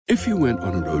If you went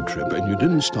on a road trip and you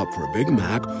didn't stop for a Big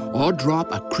Mac or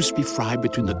drop a crispy fry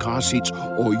between the car seats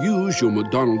or use your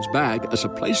McDonald's bag as a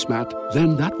placemat,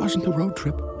 then that wasn't a road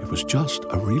trip. It was just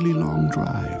a really long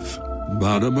drive.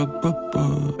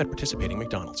 Ba-da-ba-ba-ba. At participating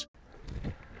McDonald's.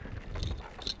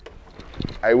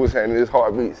 I was handing this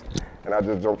Heartbeatz, and I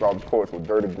just jumped off the porch with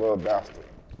Dirty Glove Bastard.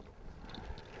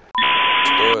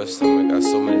 Stories, got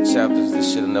so many chapters,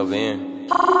 this shit'll never end.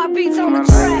 Heartbeatz on the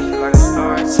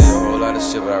track. I see a whole lot of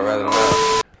shit, but I'd rather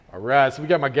not. All right, so we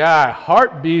got my guy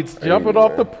Heartbeatz jumping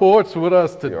off the porch with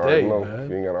us today, know. man. If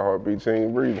you ain't got a heartbeat, you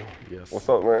ain't breathing. Yes. What's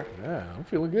up, man? Yeah, I'm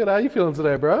feeling good. How you feeling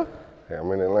today, bro? Yeah,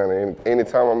 I'm in Atlanta.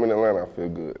 Anytime I'm in Atlanta, I feel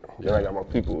good. Then I got my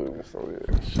people with me, so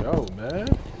yeah. Show, man.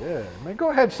 Yeah, man. Go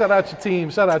ahead, shout out your team.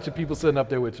 Shout out your people sitting up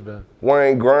there with you, man.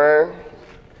 Wayne Grind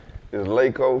is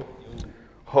Laco,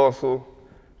 Hustle,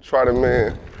 Try the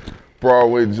Man,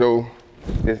 Broadway Joe.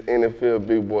 This NFL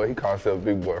big boy, he calls himself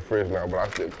Big Boy Fresh now, but I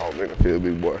still call him NFL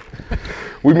Big Boy.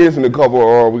 We missing a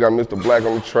couple, we got Mr. Black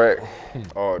on the track,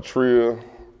 Trill,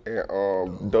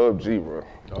 and Dub G, bro.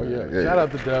 Oh yeah, shout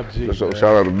out to Dub G. For sure.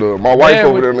 Shout out to Dub. My wife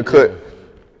over there in the cut.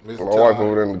 My wife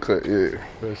over there in the cut, yeah.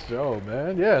 For sure,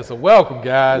 man. Yeah, so welcome,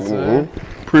 guys.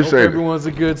 Appreciate Hope it. everyone's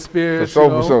in good spirits.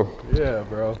 For sure. Yeah,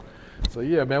 bro. So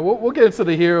yeah, man, we'll get into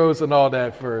the heroes and all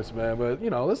that first, man. But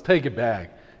let's take it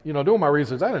back. Doing my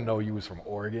research, I didn't know you was from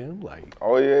Oregon. Like,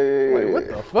 oh yeah. Like, what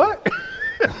the fuck?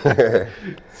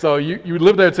 So you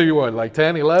lived there till you what, like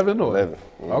 10, 11? Or? 11.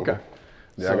 Okay.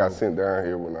 Yeah, so, I got sent down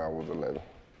here when I was 11.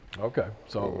 Okay.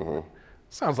 So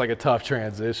sounds like a tough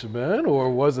transition, man. Or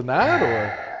was it not?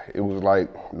 Or it was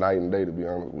like night and day, to be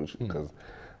honest with you, because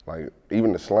like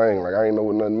even the slang, like I ain't know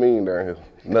what nothing mean down here.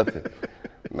 Nothing.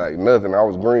 Like nothing. I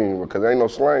was green because there ain't no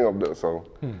slang up there, so.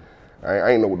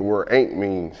 I ain't know what the word ain't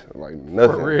means, like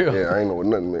nothing. For real? Yeah, I ain't know what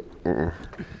nothing meant.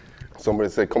 Somebody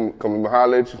said, come and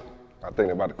holler at you. I think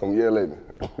they about to come yell at me.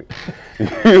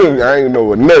 I ain't know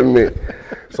what nothing meant.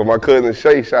 So my cousin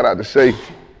Shay, shout out to Shay.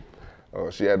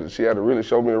 She had to really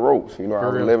show me the ropes. I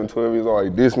was 11, 12 years old.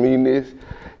 Like, this mean this,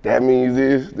 that means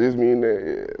this mean that.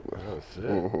 Yeah. Oh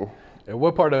shit. And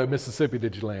what part of Mississippi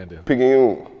did you land in?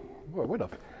 Picayune. Where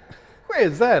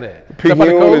is that at?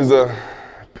 Picayune was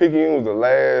the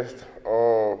last.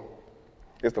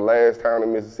 It's the last town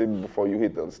in Mississippi before you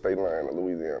hit the state line of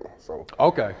Louisiana. So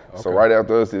okay. So right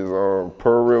after us is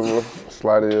Pearl River,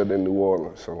 Slidell, then New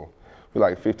Orleans. So we're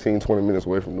like 15, 20 minutes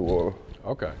away from New Orleans.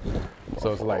 Okay.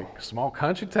 So it's like small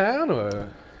country town or?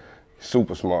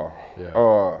 Super small.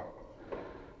 Yeah.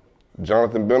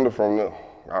 Jonathan Bender from there.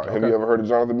 Have you ever heard of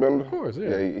Jonathan Bender? Of course,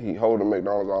 yeah. Yeah, he holding the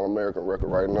McDonald's All-American record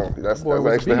right now. That's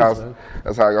actually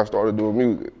that's how I got started doing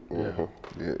music. Yeah.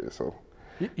 Yeah, so.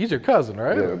 He's your cousin,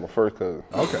 right? Yeah, my first cousin.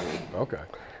 Okay.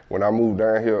 When I moved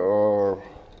down here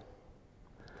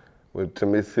to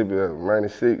Mississippi in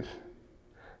 '96,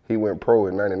 he went pro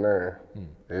in '99.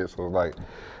 Yeah, so it's like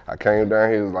I came down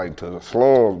here like to the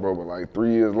slums, bro. But like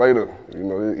 3 years later,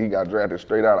 he got drafted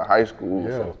straight out of high school. Yeah.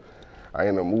 So I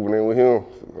ended up moving in with him.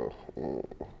 So,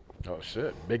 oh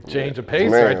shit, big change of pace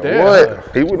man, right there.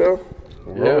 What? He was there.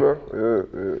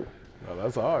 Yeah. Oh,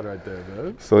 that's hard right there,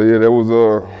 man. So yeah, that was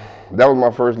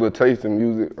my first little taste in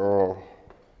music.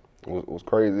 Was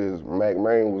crazy is Mac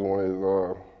Main was one of his,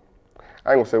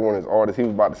 I ain't gonna say one of his artists, he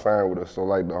was about to sign with us. So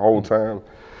like the whole time,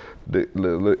 the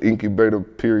little incubator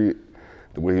period,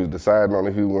 where he was deciding on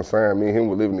if he was gonna sign, me and him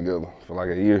were living together for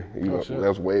like a year.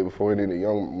 That's way before any of the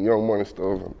young money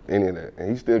stuff, any of that.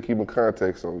 And he still keep in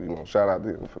contact, so shout out to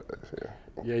him for that. Yeah.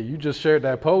 Yeah, you just shared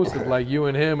that post of like you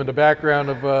and him in the background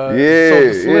of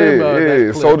Soulja Slim.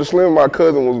 Yeah. Soulja Slim, my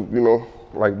cousin was,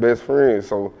 like best friends.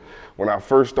 So when I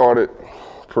first started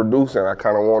producing, I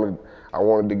kind of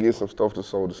wanted to get some stuff to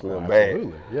Soulja Slim back.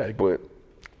 Absolutely, yeah. But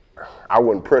I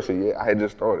wasn't pressured yet. I had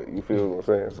just started. You feel what I'm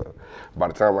saying? So by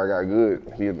the time I got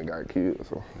good, he had got killed.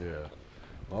 So yeah.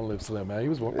 Long live Slim, man. He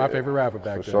was my favorite rapper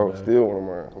back then. For sure, man. still one of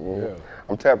mine. Yeah.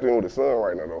 I'm tapped in with the sun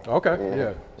right now, though. Okay,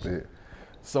 yeah.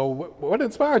 So what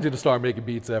inspired you to start making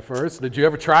beats at first? Did you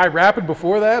ever try rapping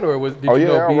before that, or did you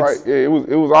know beats? Right. Yeah, it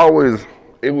was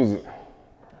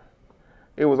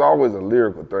always a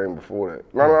lyrical thing before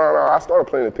that. No. I started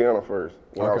playing the piano first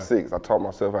when I was 6. I taught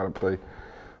myself how to play.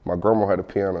 My grandma had a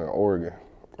piano in Oregon,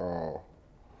 and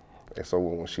so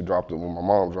when my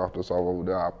mom dropped us off over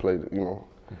there, I played it, and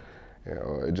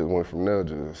it just went from there.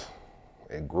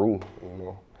 It grew,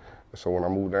 And so when I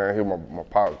moved down here, my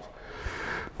pops.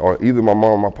 Or either my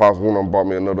mom or my pops went and bought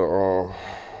me another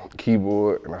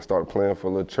keyboard, and I started playing for a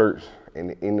little church.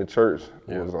 And in the church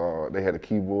was they had a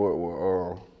keyboard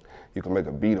where you can make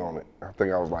a beat on it. I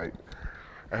think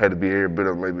I had to be every bit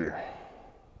of maybe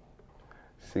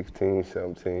 16,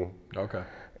 17. Okay.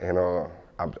 And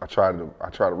I try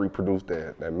to reproduce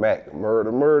that Mac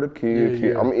murder kill.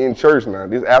 Yeah. I'm in church now.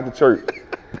 This after church,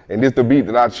 and this the beat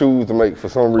that I choose to make for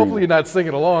some reason. Hopefully you're not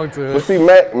singing along to But it. see,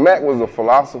 Mac was a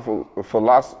philosophy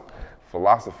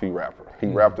rapper. He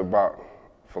rapped about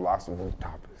philosophical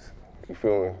topics. You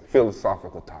feel me?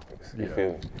 Philosophical topics. You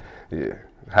feel me? Yeah.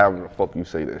 However the fuck you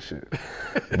say that shit.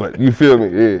 But you feel me?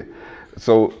 Yeah.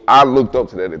 So I looked up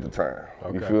to that at the time.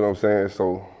 Okay. You feel what I'm saying?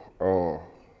 So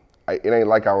it ain't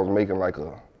like I was making like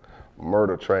a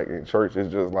murder track in church.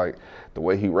 It's just like the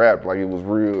way he rapped, like it was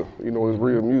real. You know, it was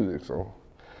real music. So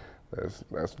that's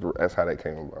how that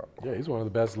came about. Yeah, he's one of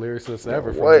the best lyricists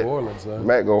ever from What? New Orleans. Huh?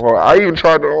 Mac go hard. I even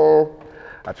tried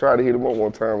to hit him up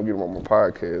one time and get him on my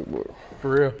podcast, but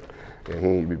For real? yeah, he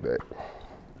ain't be back.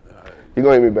 He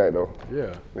gonna hit me back though.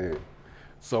 Yeah. Yeah.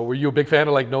 So were you a big fan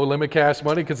of like No Limit Cash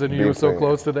Money because you Big were so fan.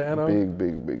 close to the NO?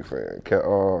 Big fan.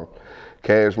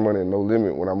 Cash Money and No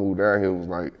Limit, when I moved down here, was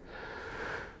like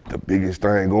the biggest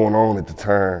thing going on at the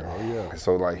time. Oh, yeah.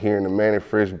 So like hearing the Manny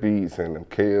Fresh beats and the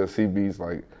KLC beats,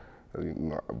 like you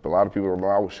know, a lot of people don't know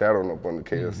I was shadowing up under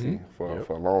KLC for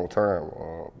a long time.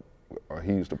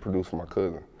 He used to produce for my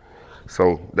cousin.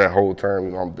 So that whole time,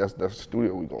 you know, that's the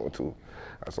studio we going to.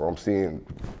 So I'm seeing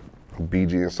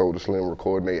BG and Soulja Slim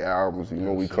recording their albums, you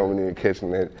know, we coming in catching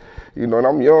that. You know, and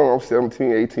I'm young, I'm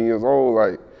 17, 18 years old,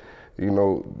 like, you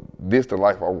know, this the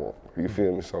life I want, you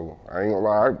feel me? So I ain't gonna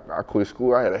lie, I quit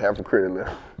school, I had a half a credit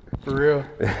left. For real?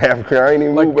 Half a credit, I ain't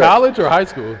even Like moved back. college or high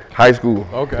school? High school.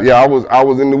 Okay. Yeah, I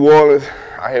was in New Orleans,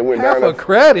 I had went Half down a there.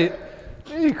 credit?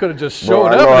 You could have just Bro,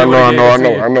 showed I up. know, and they would've gave it to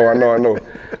you. I know.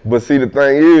 But see, the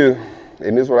thing is,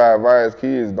 and this is what I advise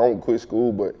kids, don't quit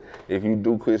school, but if you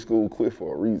do quit school, quit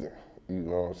for a reason. You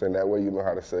know what I'm saying? That way you know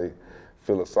how to say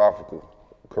philosophical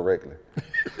correctly.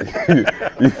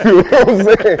 You feel what I'm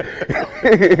saying?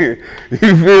 You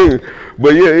feel me?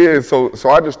 But yeah, so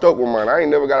I just stuck with mine. I ain't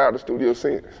never got out of the studio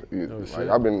since. Like,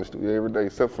 I've been in the studio every day,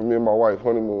 except for me and my wife,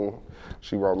 honeymoon.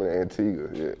 She brought me to Antigua,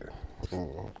 yeah.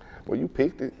 Well, you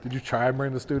picked it. Did you try and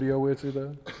bring the studio with you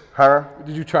though? Huh?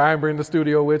 Did you try and bring the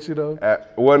studio with you though?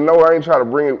 Well, no, I ain't try to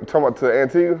bring it, talking about to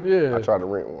Antigua? Yeah. I tried to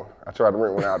rent one. I tried to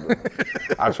rent one out there.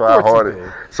 I tried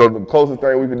hard. So the closest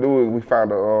thing we could do is we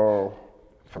found a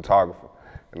photographer,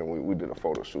 and then we did a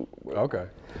photo shoot. But Okay.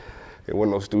 it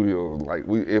wasn't no studio. Like,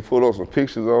 it put up some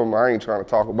pictures of them. I ain't trying to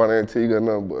talk about Antigua or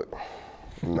nothing, but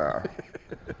nah.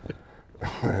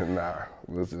 Nah,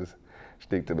 let's just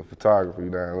stick to the photography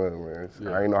down there, man.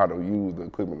 I ain't know how to use the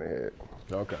equipment they had.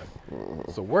 Okay.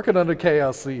 So working under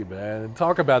KLC, man,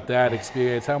 talk about that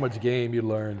experience, how much game you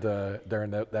learned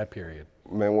during that period.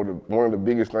 Man, one of the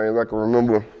biggest things I can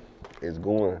remember is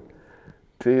going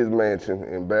to his mansion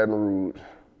in Baton Rouge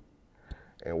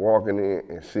and walking in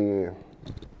and seeing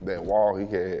that wall he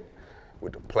had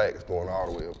with the plaques going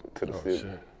all the way up to the ceiling.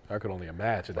 Shit. I could only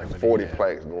imagine. Like how many 40 you had.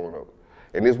 plaques going up.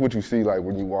 And this is what you see like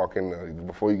when you walk in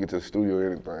before you get to the studio or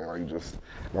anything. Like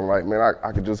I'm like, man,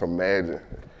 I could just imagine,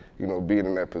 you know, being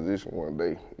in that position one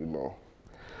day, you know.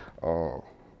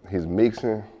 His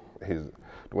mixing, the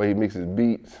way he mixes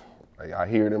beats, like I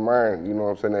hear it in mine, you know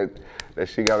what I'm saying? That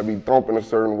shit gotta be thumping a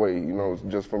certain way, you know,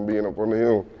 just from being up under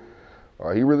him.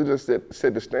 He really just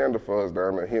set the standard for us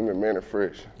down there, him and Manny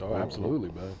Fresh. Oh, absolutely,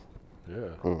 man.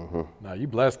 Yeah. Now you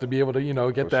blessed to be able to, you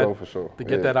know, get For sure. to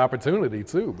get that opportunity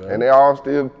too, man. And they all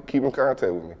still keep in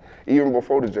contact with me. Even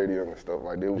before the JDM and stuff,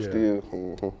 like they were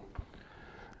still,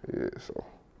 yeah, so.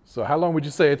 So how long would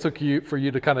you say it took for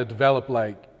you to kind of develop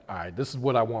like, all right, this is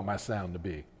what I want my sound to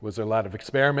be? Was there a lot of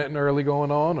experimenting early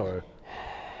going on, or?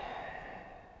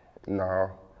 No,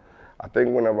 I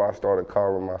think whenever I started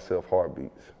calling myself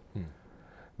Heartbeatz,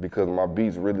 because my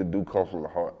beats really do come from the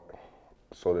heart,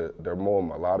 so that they're more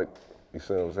melodic. You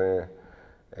see what I'm saying?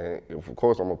 And of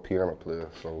course I'm a piano player,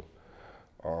 so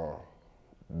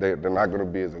they're not gonna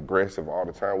be as aggressive all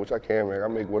the time, which I can make. I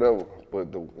make whatever,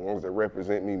 but the ones that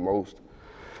represent me most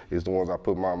is the ones I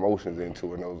put my emotions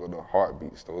into, and those are the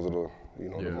heartbeats. Those are the, you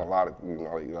know, the melodic. You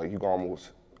know, like you can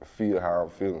almost feel how I'm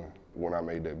feeling when I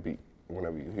made that beat.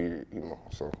 Whenever you hear it, you know.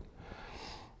 So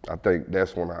I think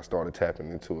that's when I started tapping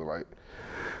into it. Like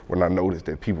when I noticed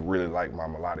that people really like my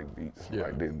melodic beats. Yeah.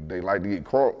 Like they like to get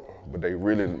crunk, but they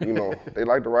really, you know, they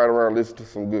like to ride around and listen to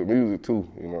some good music too.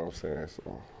 You know what I'm saying?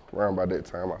 So around by that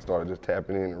time, I started just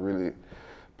tapping in and really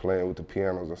playing with the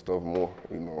pianos and stuff more.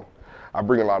 You know, I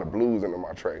bring a lot of blues into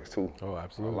my tracks too. Oh,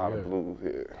 absolutely. A lot of blues,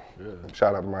 yeah.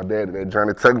 Shout out to my daddy, that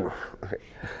Johnny Taylor.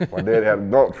 My daddy had a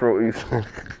dump truck.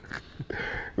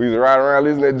 We used to ride around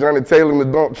listening to Johnny Taylor in the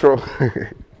dump truck.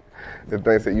 That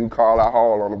thing said, "You call, I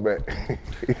haul" on the back.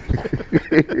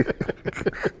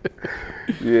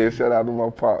 Yeah, shout out to my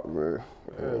pop, man.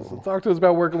 Yeah, so talk to us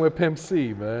about working with Pimp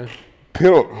C, man.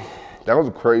 Pimp, that was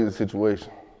a crazy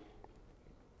situation.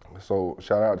 So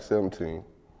shout out to 17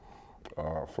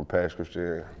 from Porch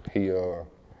Christian. He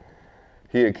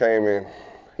had came in,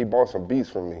 he bought some beats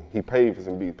from me. He paid for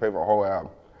some beats, paid for a whole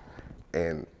album,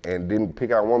 and didn't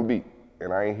pick out one beat.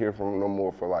 And I ain't hear from him no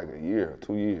more for like a year,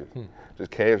 2 years.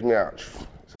 Just cashed me out.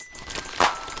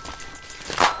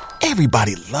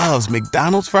 Everybody loves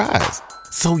McDonald's fries.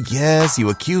 So yes, you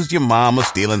accused your mom of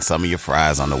stealing some of your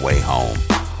fries on the way home.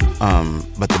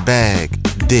 But the bag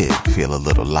did feel a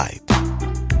little light.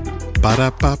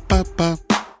 Ba-da-ba-ba-ba.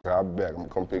 I'll be back, I'm gonna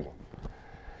come pick him.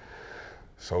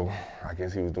 So I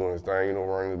guess he was doing his thing,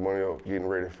 running his money up, getting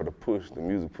ready for the push, the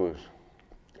music push.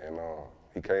 And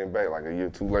he came back like a year or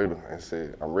two later and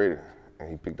said, I'm ready. And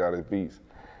he picked out his beats.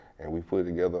 And we put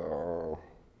together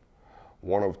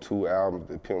one of 2 albums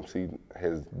that Pimp C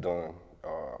has done,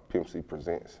 Pimp C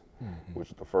Presents, which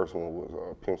the first one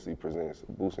was Pimp C Presents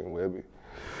Boosie and Webby.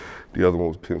 The other one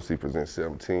was Pimp C Presents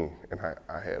 17. And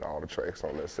I had all the tracks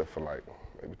on that except for like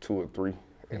maybe 2 or 3.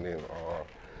 And then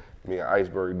me and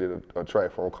Iceberg did a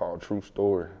track for him called True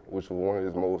Story, which was one of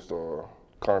his most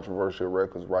controversial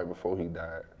records right before he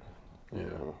died. Yeah.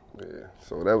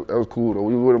 So that was cool though.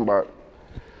 We were with him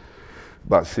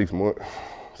about 6 months,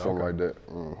 something like that.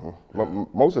 But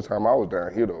most of the time I was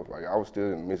down here though. Like I was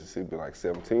still in Mississippi, like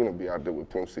 17, and be out there with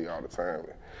Pimp C all the time.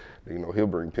 And, he'll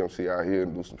bring Pimp C out here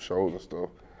and do some shows and stuff.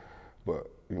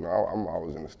 But I'm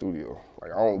always in the studio.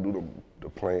 Like I don't do the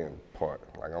playing part.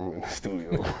 Like I'm in the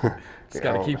studio. Just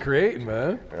gotta keep creating,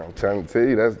 man. And I'm trying to tell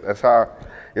you, that's how.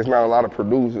 It's not a lot of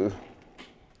producers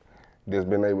that's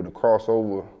been able to cross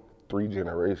over 3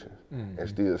 generations and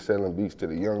still selling beats to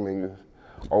the young niggas,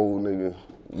 old niggas,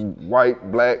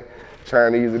 white, black,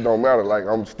 Chinese. It don't matter. Like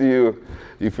I'm still.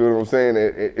 You feel what I'm saying?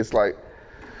 It's like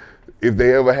if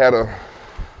they ever had an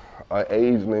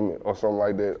age limit or something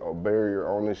like that, a barrier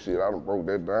on this shit, I done broke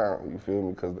that down, you feel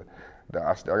me? Because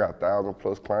I got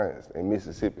 1,000+ clients in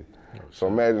Mississippi. So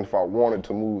imagine if I wanted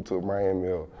to move to Miami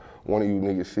or one of you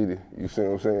niggas city, you see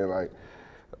what I'm saying? Like,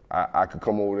 I could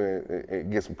come over there and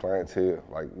get some clientele.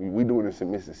 Like, we doing this in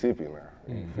Mississippi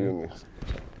now, you feel me?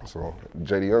 So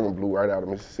JD Young blew right out of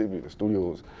Mississippi. The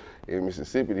studios in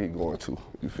Mississippi that he going to,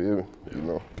 you feel me?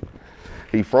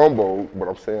 He from Bogue, but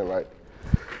I'm saying like,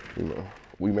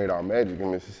 we made our magic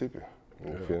in Mississippi.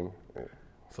 You feel me? Yeah.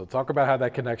 So talk about how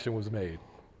that connection was made.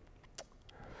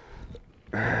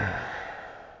 That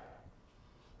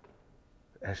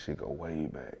shit go way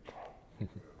back.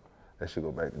 That shit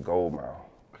go back to Goldmouth.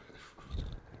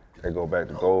 They go back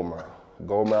to Goldmouth.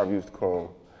 Goldmouth used to come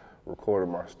record in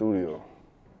my studio.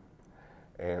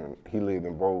 And he lived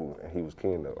in Bogue, and he was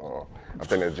kin to, I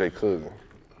think that's Jay cousin.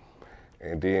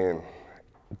 And then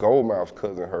Goldmouth's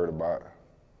cousin heard my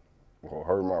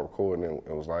recording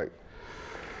and was like,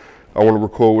 I want to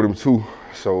record with him too.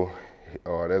 So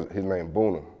that's his name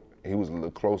Boona. He was a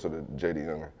little closer to JD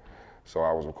Young. So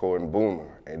I was recording Boona,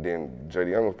 and then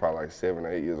JD Young was probably like 7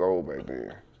 or 8 years old back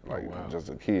then, like just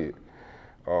a kid.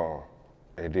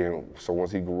 And then, so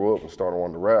once he grew up and started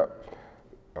wanting to rap,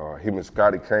 him and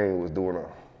Scotty Kane was doing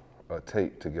a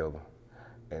tape together.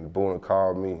 And Boona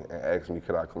called me and asked me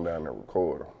could I come down there and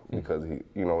record him, because he,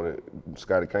 that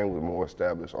Scotty Kane was a more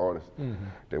established artist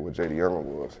than what JD Young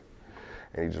was.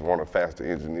 And he just wanted a faster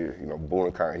engineer.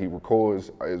 Boona he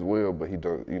records as well, but he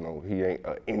does, he ain't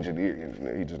an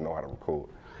engineer, he just know how to record.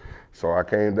 So I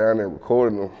came down there and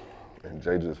recorded him, and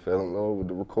Jay just fell in love with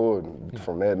the recording.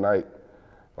 From that night,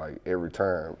 like every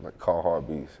time, like call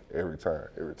Heartbeatz, every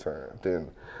time. Then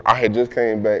I had just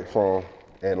came back from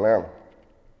Atlanta,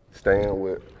 staying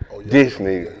with this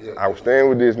nigga. I was staying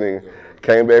with this nigga,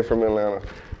 came back from Atlanta.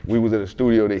 We was at a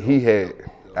studio that he had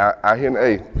out here in the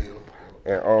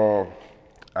A. And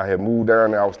I had moved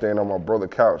down there, I was staying on my brother's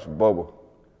couch, Bubba,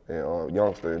 and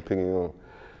Youngster in Picayune.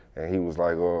 And he was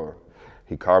like,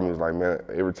 he called me, he was like, man,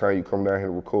 every time you come down here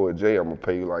to record Jay, I'm gonna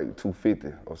pay you like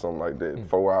 $250 or something like that,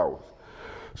 4 hours.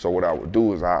 So what I would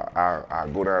do is I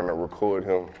go down there and record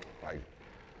him like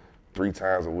 3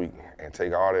 times a week and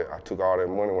take all that. I took all that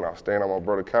money when I was staying on my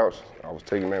brother's couch. I was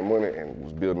taking that money and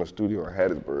was building a studio in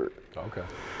Hattiesburg. Okay.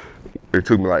 It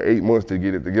took me like 8 months to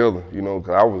get it together,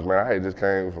 cause I had just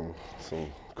came from some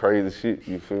crazy shit,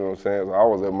 you feel what I'm saying? So I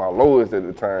was at my lowest at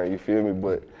the time, you feel me?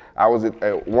 But I was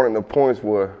at one of the points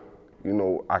where,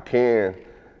 I can't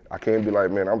be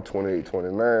like, man, I'm 28,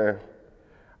 29,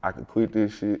 I could quit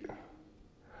this shit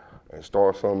and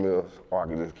start something else, or I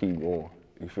could just keep going.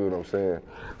 You feel what I'm saying?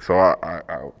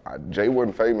 So Jay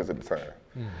wasn't famous at the time.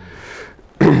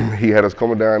 he had us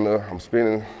coming down there. I'm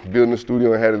building the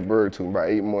studio in Hattiesburg. It took about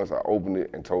 8 months. I opened it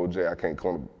and told Jay I can't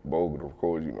come to Boga to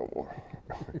record you no more.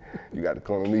 You got to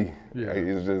come to me. Yeah. Like,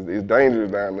 it's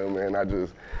dangerous down there, man.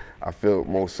 I felt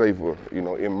more safer,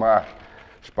 in my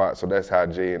spot. So that's how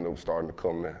Jay ended up starting to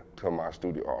come to my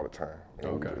studio all the time.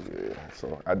 Okay.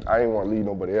 So I didn't want to leave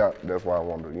nobody out. That's why I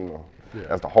wanted to,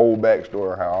 that's the whole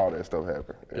backstory of how all that stuff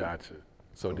happened. Gotcha.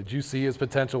 So did you see his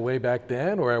potential way back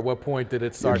then, or at what point did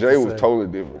it start? Jay was totally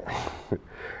different.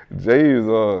 Jay,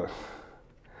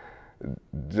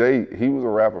 he was a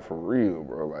rapper for real,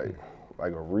 bro.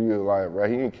 Like a real life rap.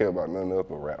 He didn't care about nothing else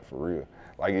but rap for real.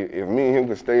 Like if me and him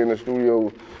could stay in the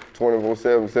studio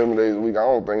 24/7, 7 days a week, I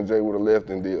don't think Jay would have left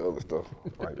and did other stuff.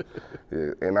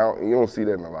 And you don't see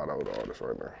that in a lot of other artists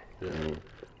right now. Yeah. Mm-hmm.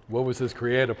 What was his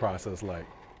creative process like?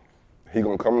 He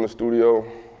gonna come in the studio.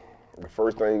 The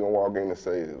first thing he gonna walk in and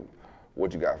say is,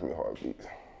 "What you got for me, Heartbeatz?"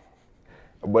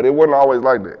 But it wasn't always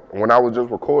like that. When I was just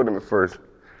recording at first,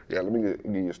 let me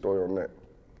give you a story on that.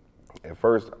 At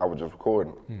first, I was just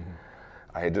recording. Mm-hmm.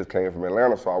 I had just came from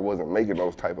Atlanta, so I wasn't making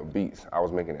those type of beats. I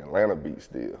was making Atlanta beats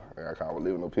still. I kind of was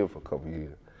living up here for a couple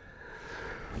years.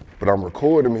 But I'm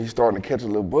recording him, and he's starting to catch a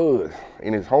little buzz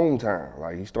in his hometown.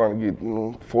 Like, he's starting to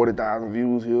get, 40,000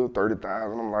 views here,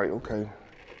 30,000. I'm like, okay.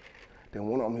 Then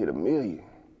one of them hit 1 million,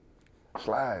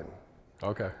 sliding.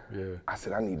 Okay, yeah. I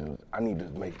said, I need to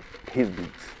make his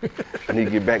beats. I need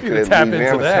to get back to that tap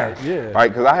Louisiana into that, sound. yeah. Right,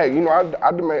 because I had,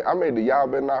 I made the Y'all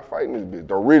Better Not Fighting this bitch,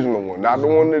 the original one, not the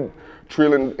one that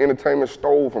Trillin Entertainment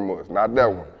stole from us, not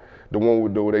that one. The one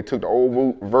where they took the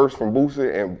old verse from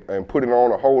Boosie and put it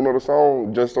on a whole nother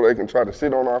song just so they can try to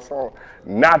sit on our song.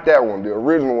 Not that one, the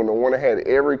original one, the one that had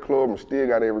every club and still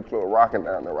got every club rocking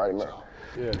down there right now.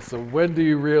 Yeah, so when do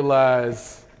you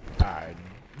realize, all right,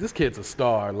 this kid's a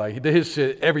star, like his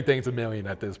shit, everything's $1 million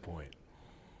at this point?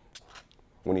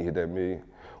 When he hit that million.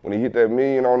 When he hit that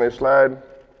million on that slide,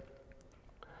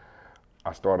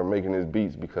 I started making his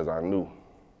beats because I knew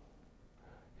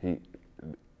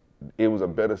it was a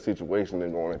better situation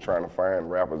than going and trying to find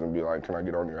rappers and be like, can I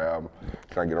get on your album?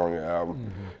 Can I get on your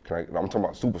album? Mm-hmm. I'm talking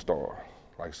about superstars,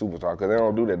 like superstars, because they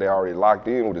don't do that. They already locked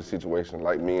in with the situation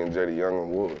like me and Jetty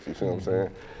Young was, you see what I'm saying?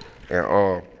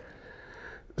 And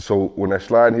so when that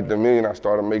slide hit the million, I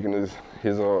started making his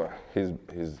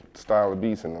style of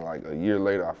beats, and then like a year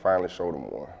later, I finally showed him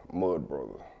one, Mud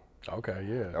Brothers. Okay,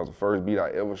 yeah. That was the first beat I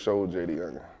ever showed Jetty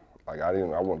Young. Like I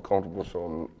wasn't comfortable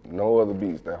showing no other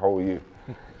beats that whole year.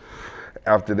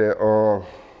 After that,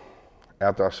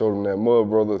 after I showed him that Mud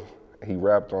Brothers, he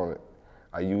rapped on it.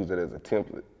 I used it as a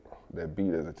template, that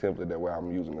beat as a template. That way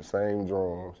I'm using the same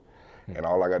drums, and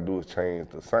all I gotta do is change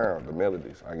the sound, the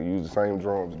melodies. I can use the same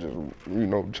drums and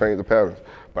just, change the patterns.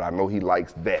 But I know he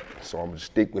likes that, so I'm gonna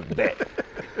stick with that.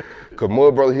 Cause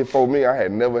Mud Brother hit for me, I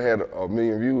had never had 1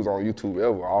 million views on YouTube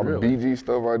ever. All the BG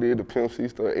stuff I did, the Pimp C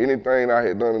stuff, anything I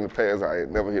had done in the past, I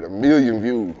had never hit 1 million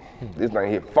views. This thing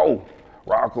hit 4.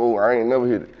 Rocco, I ain't never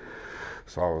hit it.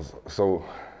 So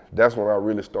that's when I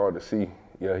really started to see,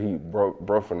 he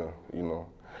bruffing her,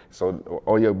 So,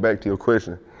 back to your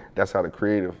question, that's how the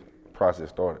creative process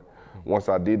started. Once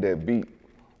I did that beat,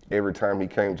 every time he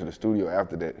came to the studio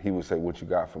after that, he would say, what you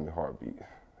got for me, Heartbeatz?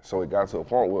 So it got to a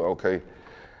point where, okay,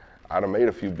 I done made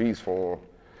a few beats for him,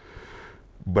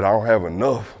 but I don't have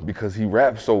enough because he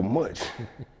raps so much.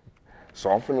 So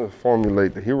I'm finna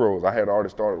formulate the heroes. I had already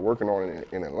started working on it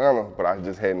in Atlanta, but I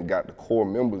just hadn't got the core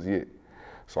members yet.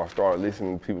 So I started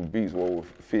listening to people's beats, what would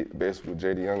fit best with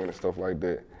Jetty Young and stuff like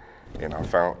that. And I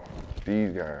found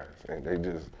these guys, and they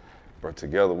just,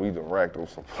 together we done racked up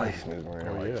some placements, man.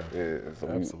 Oh, So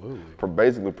absolutely. We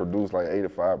basically produced like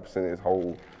 85% of his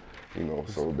whole,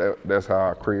 so that's how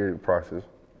our creative process.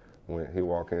 When he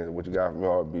walk in, what you got from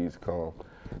Heartbeatz, come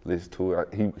listen to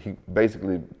it. He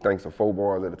basically thinks of 4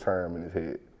 bars at a time in his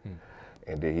head,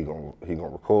 and then he gonna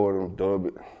record them, dub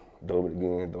it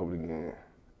again.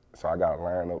 So I gotta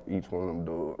line up each one of them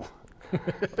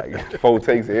dubs, like 4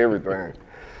 takes of everything.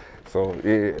 So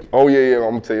yeah, I'm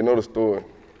gonna tell you another story.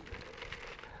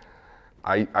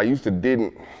 I used to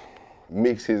didn't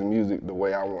mix his music the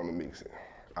way I want to mix it.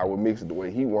 I would mix it the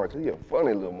way he wanted. He a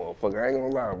funny little motherfucker. I ain't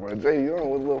gonna lie, bro. Jay Young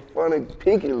was a little funny,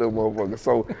 pinky little motherfucker.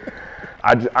 So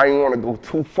I didn't want to go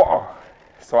too far.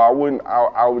 So I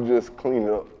would just clean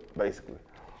it up, basically,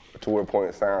 to where point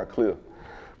it sound clear.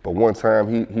 But one time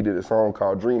he did a song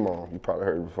called Dream On. You probably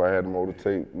heard it before. I had to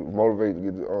motivate to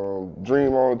get the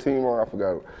Dream On, Team On. I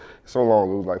forgot it. So long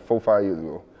ago, it was like 4 or 5 years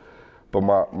ago. But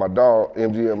my dog,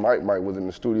 MGM Mike was in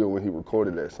the studio when he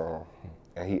recorded that song.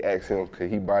 And he asked him,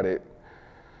 could he buy that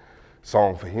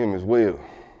song for him as well?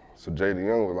 So J.D.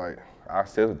 Young was like, I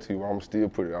sell it to you, I'm still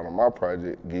put it out on my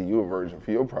project, give you a version for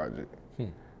your project.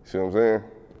 See what I'm saying?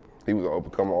 He was an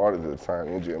up-and-coming artist at the time,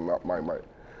 NJ and Mike.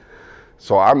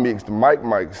 So I mixed the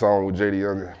Mike song with J.D.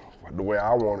 Young the way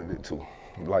I wanted it to,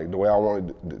 like the way I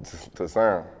wanted it to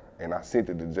sound. And I sent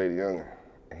it to J.D. Young,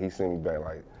 and he sent me back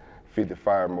like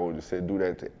 55 emojis, said do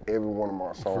that to every one of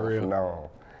my songs from now on.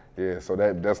 Yeah, so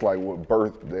that's like what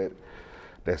birthed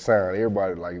that sound.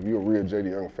 Everybody, like if you're a real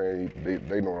J.D. Young fan,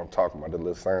 they know what I'm talking about, the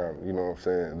little sound, you know what I'm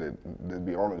saying, that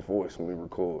be on his voice when we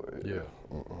record. Yeah.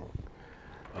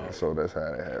 So that's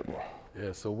how that happened.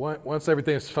 Yeah, so once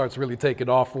everything starts really taking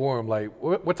off for him, like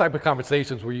what type of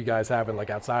conversations were you guys having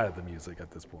like outside of the music at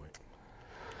this point?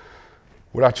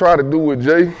 What I try to do with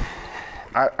Jay,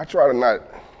 I try to not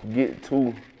get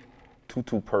too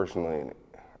personal in it.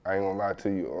 I ain't gonna lie to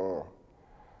you.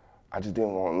 I just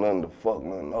didn't want nothing to fuck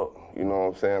nothing up. You know what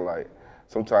I'm saying? Like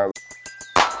sometimes.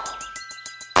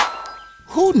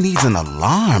 Who needs an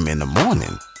alarm in the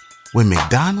morning when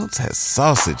McDonald's has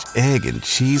sausage, egg, and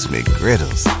cheese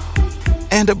McGriddles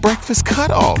and a breakfast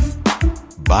cutoff?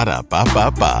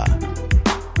 Ba-da-ba-ba-ba.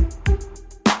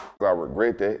 I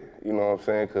regret that, you know what I'm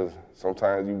saying? Because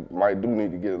sometimes you might do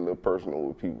need to get a little personal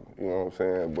with people, you know what I'm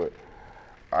saying? But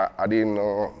I didn't,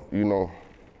 you know,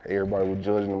 everybody was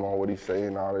judging him on what he saying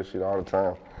and all that shit all the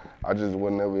time. I just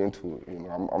wasn't never into it, you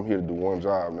know. I'm here to do one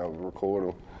job, and that was record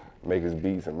him, make his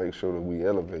beats, and make sure that we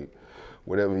elevate.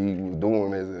 Whatever he was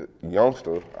doing as a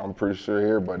youngster, I'm pretty sure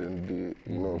everybody did,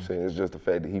 you know what I'm saying? It's just the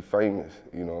fact that he famous,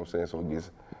 you know what I'm saying? So it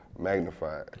gets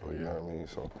magnified, you know what I mean?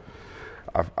 So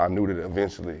I knew that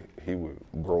eventually he would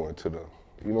grow into the,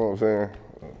 you know what I'm saying?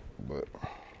 But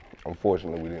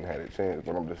unfortunately we didn't have that chance,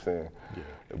 but I'm just saying. Yeah.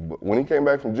 But when he came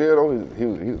back from jail though, he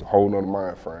was a whole nother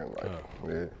mind frame. Like,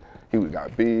 yeah, he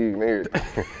got big and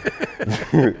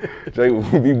everything. Jay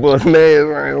would be busting ass,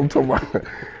 man, I'm talking about.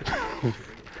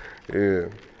 Yeah.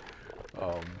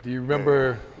 Do you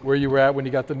remember where you were at when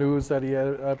you got the news that he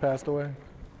had passed away?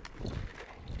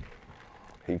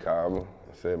 He called me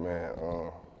and said, man,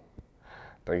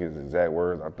 I think his exact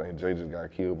words, I think Jay just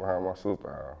got killed behind my sister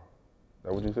house.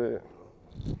 That what you said?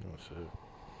 Oh, shit.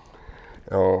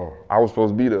 I was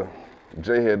supposed to be there.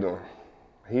 Jay had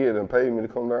paid me to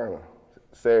come down there.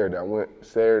 Saturday, I went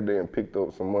Saturday and picked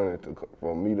up some money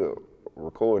for me to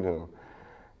record him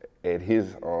at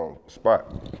his spot.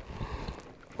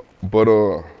 But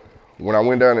when I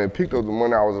went down there and picked up the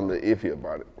money, I was a little iffy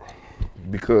about it.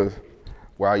 Because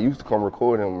where I used to come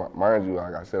record him, mind you,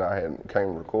 like I said, I hadn't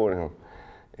came recording him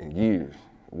in years.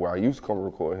 Where I used to come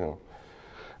record him,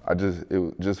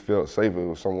 it just felt safer. It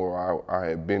was somewhere I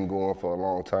had been going for a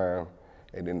long time.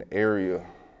 And in the area,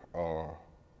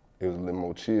 it was a little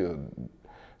more chill.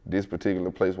 This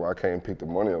particular place where I came and picked the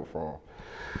money up from,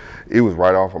 it was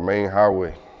right off a main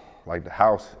highway. Like the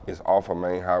house is off a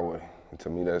main highway. And to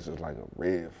me, that's just like a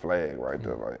red flag right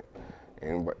there. Like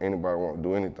anybody want to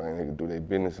do anything, they can do their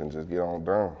business and just get on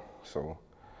down. So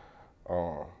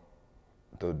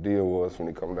the deal was when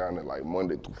they come down there like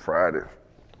Monday through Friday.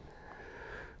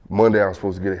 Monday I was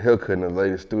supposed to get a haircut and the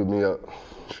lady stood me up,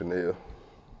 Chanel.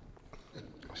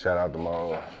 Shout out to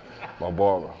my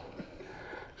barber.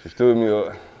 She stood me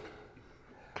up.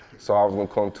 So I was gonna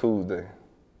come Tuesday.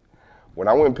 When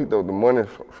I went and picked up the money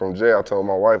from jail, I told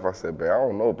my wife, I said, babe, I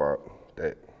don't know about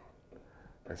that.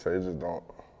 I said, it just don't,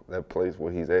 that place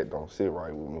where he's at don't sit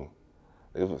right with me.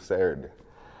 It was Saturday.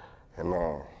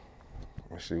 And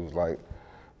she was like,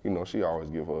 you know, she always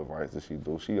give her advice that she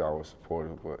do. She always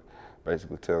supportive, but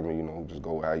basically telling me, you know, just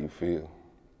go how you feel.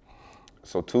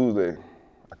 So Tuesday,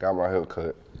 I got my hair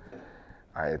cut.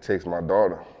 I had texted my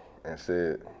daughter and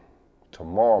said,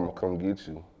 tomorrow I'm gonna come get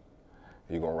you.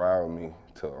 You're gonna ride with me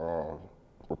to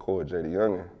record J.D.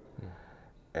 Youngin,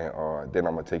 and then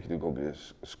I'm gonna take you to go get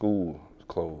school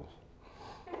clothes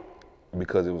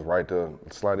because it was right there.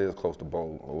 Slide is close to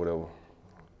Bowl or whatever.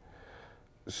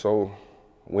 So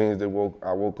Wednesday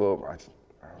I woke up. I was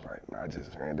like,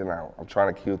 and then I'm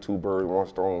trying to kill two birds with one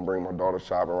stone. Bring my daughter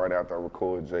shopping right after I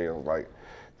record Jay. I was like,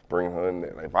 bring her in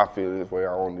there. Like, if I feel this way,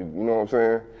 I want to. You know what I'm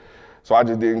saying? So I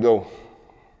just didn't go.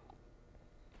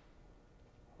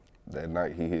 That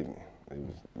night he hit me. It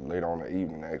was later on the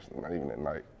evening, actually, not even at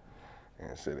night,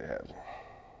 and said it happened.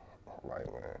 I'm like,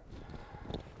 man,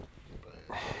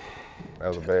 that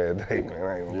was a bad day, man.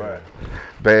 I ain't gonna lie.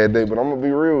 Bad day, but I'm gonna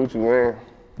be real with you, man.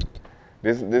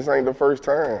 This ain't the first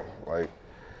time.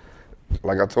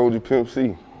 Like I told you, Pimp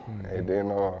C, and then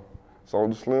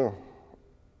Soulja Slim,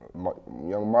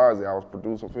 Young Mozzie, I was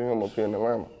producing for him up here in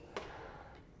Atlanta.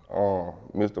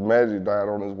 Mr. Magic died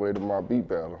on his way to my beat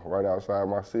battle right outside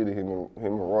my city. Him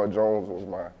and Roy Jones was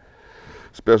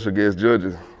special guest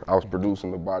judges. I was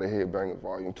producing the Body Headbangers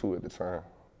Volume 2 at the time,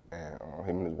 and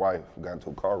him and his wife got into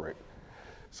a car wreck.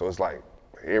 So it's like,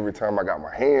 every time I got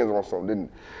my hands on something,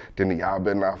 then y'all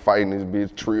better not fighting this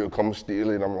bitch, Trill come steal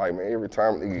it. I'm like, man, every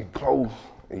time they get close,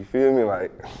 you feel me?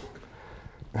 Like,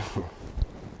 that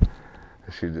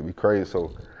shit just be crazy.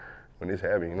 So when this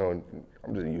happened, you know,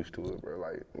 I'm just used to it, bro.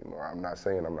 Like, you know, I'm not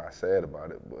saying I'm not sad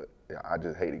about it, but yeah, I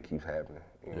just hate it keeps happening.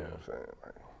 You know what I'm saying?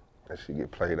 Like, that shit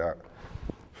get played out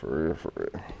for real, for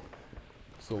real.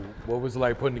 So what was it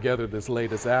like putting together this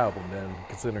latest album then,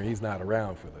 considering he's not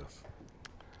around for this?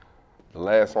 The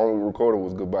last song we recorded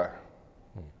was Goodbye.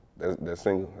 That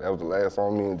single, that was the last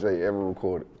song me and Jay ever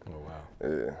recorded. Oh, wow.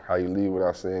 Yeah, How You Leave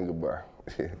Without Saying Goodbye.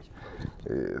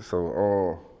 Yeah,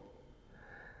 so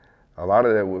a lot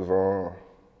of that was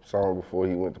song before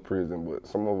he went to prison, but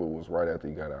some of it was right after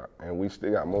he got out. And we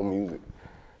still got more music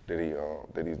that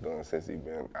he's done since he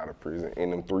been out of prison in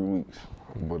them 3 weeks.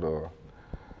 But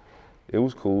it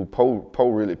was cool. Poe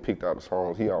really picked out the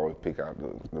songs. He always pick out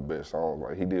the best songs.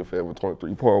 Like he did Forever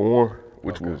 23 Part 1,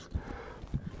 which was,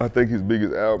 I think, his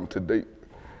biggest album to date.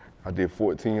 I did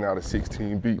 14 out of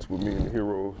 16 beats with me and the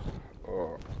Heroes.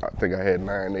 I think I had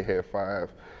 9, they had 5,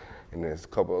 and there's a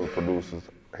couple other producers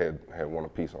had one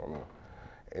apiece on them.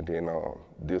 And then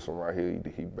this one right here,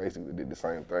 he basically did the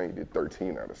same thing. He did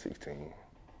 13 out of 16,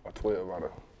 or 12 out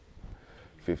of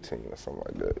 15 or something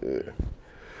like that, yeah.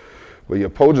 But yeah,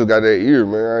 Poe just got that ear,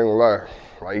 man, I ain't gonna lie.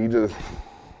 Like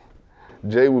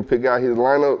Jay would pick out his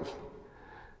lineups,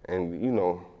 and you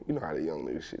know how the young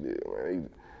nigga shit is, man.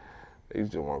 They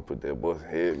just want to put that bust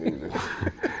head music,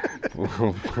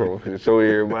 show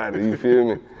everybody, you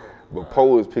feel me? But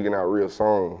Poe is picking out real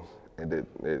songs and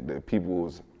that people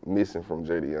was missing from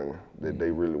Jay the Younger, that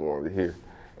they really wanted to hear.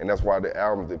 And that's why the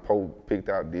albums that Poe picked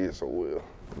out did so well.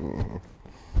 Mm-hmm.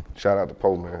 Shout out to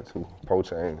Poe, man, too. Poe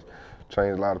changed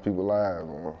a lot of people's lives,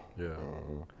 man. Yeah.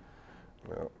 Mm-hmm.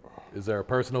 Yep. Is there a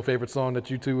personal favorite song that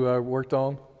you two worked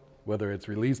on, whether it's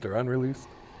released or unreleased?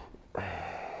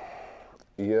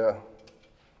 Yeah.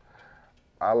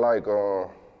 I like,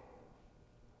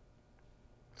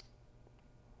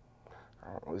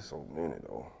 there's so many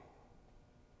though.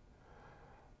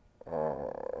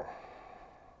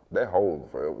 That whole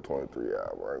Forever 23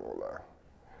 album, I ain't gonna lie.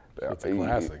 It's a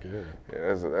classic, yeah.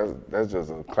 Yeah, that's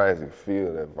just a classic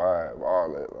feel, that vibe,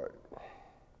 all that. Like,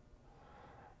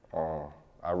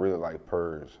 I really like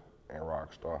Purge and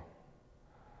Rockstar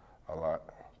a lot.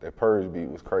 That Purge beat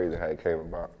was crazy how it came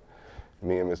about.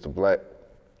 Me and Mr. Black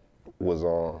was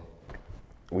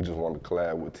we just wanted to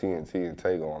collab with TNT and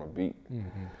Tego on a beat.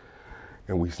 Mm-hmm.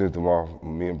 And we sent them off.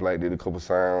 Me and Black did a couple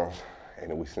sounds, and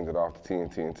then we sent it off to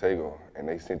TNT and Tego, and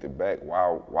they sent it back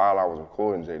while I was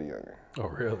recording J.D. Younger. Oh,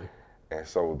 really? And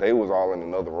so they was all in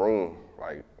another room,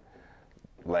 like,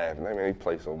 laughing. I mean, they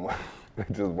play so much. They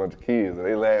just a bunch of kids, and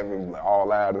they laughing all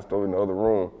loud and stuff in the other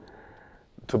room.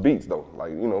 To beats, though,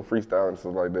 like, you know, freestyle and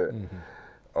stuff like that.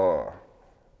 Mm-hmm.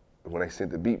 When they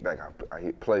sent the beat back, I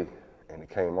hit play, and it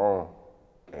came on,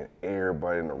 and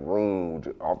everybody in the room,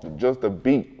 off just the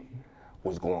beat,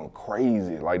 was going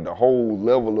crazy. Like, the whole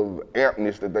level of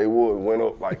ampness that they went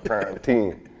up like times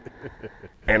 10.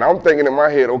 And I'm thinking in my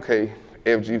head, okay,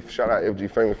 FG, shout out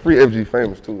FG Famous, free FG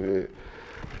Famous too. Yeah.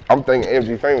 I'm thinking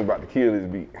FG Famous about to kill this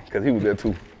beat, because he was there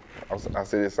too. I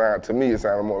said to me it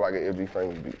sounded more like an FG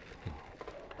Famous beat.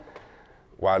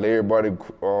 While everybody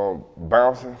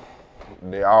bouncing,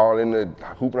 they all in the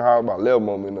hooping house about 11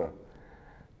 of them in there.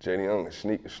 J.D. Young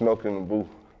snuck in the booth,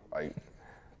 like,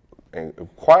 and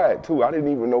quiet too. I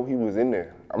didn't even know he was in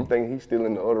there. I'm thinking he's still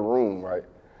in the other room, right?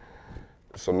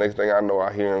 So next thing I know,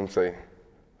 I hear him say,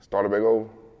 "Start it back over."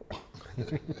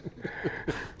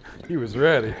 He was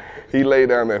ready. He laid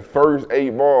down that first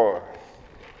 8 bars.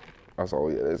 I said, oh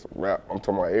yeah, that's a wrap. I'm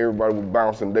talking about everybody was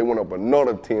bouncing. They went up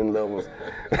another 10 levels.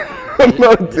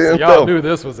 Another 10 so y'all knew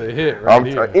this was a hit,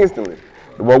 right? Instantly.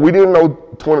 Well, we didn't know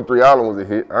 23 Island was a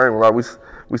hit. I ain't gonna lie,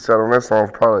 we sat on that song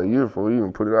for probably a year before we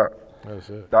even put it out. That's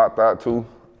it. Thought too.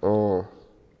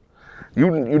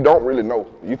 You don't really know.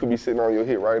 You could be sitting on your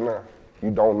hit right now.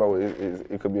 You don't know.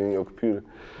 It could be in your computer.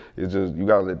 It's just, you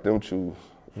gotta let them choose.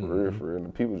 For real. And the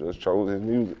people just chose his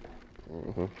music.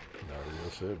 Mm-hmm. Nah, real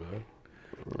shit, man.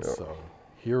 Yep. So,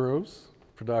 Heroes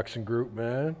production group,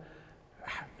 man.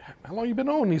 How long you been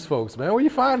on these folks, man? Where you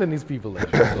finding these people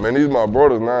at? Man, these my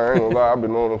brothers now. I ain't gonna lie, I've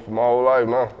been on them for my whole life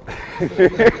now.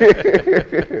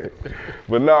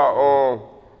 But now,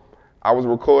 I was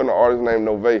recording an artist named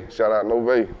Nove. Shout out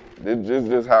Nove. This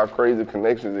just how crazy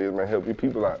Connections is, man. Help you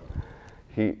people out.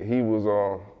 He was,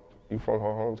 you from her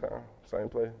hometown? Same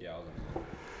place? Yeah, I was in.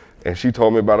 And she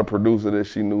told me about a producer that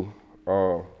she knew.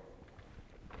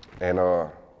 And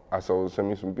I told her, send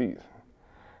me some beats.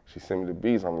 She sent me the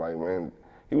beats. I'm like, man,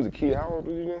 he was a kid. How old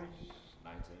was he then?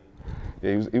 19.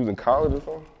 Yeah, he was in college or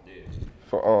something?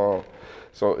 Yeah.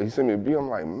 So he sent me a beat. I'm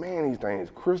like, man, these things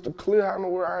crystal clear. I don't know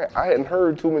where I hadn't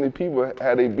heard too many people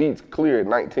had their beats clear at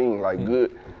 19, like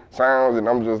good sounds. And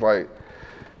I'm just like,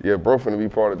 yeah, bro, finna be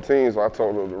part of the team. So I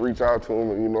told him to reach out to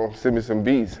him and, you know, send me some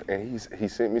beats. And he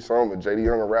sent me some, and J.D.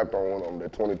 Younger rapped on one of them,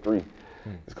 that 23.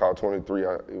 It's called 23.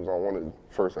 It was on one of the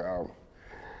first albums.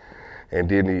 And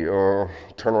then he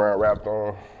turned around and rapped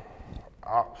on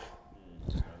Ops.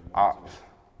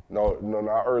 No,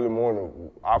 not early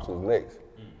morning. Ops was next.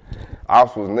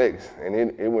 Ops was next, and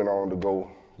it went on to go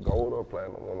gold or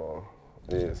platinum. Went on.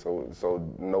 Yeah, so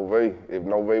Nove, if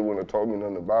Nove wouldn't have told me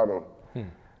nothing about him,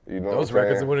 you know, those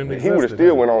records wouldn't exist. He would have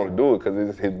still went on to do it because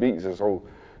it's his beats, and so,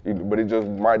 but it just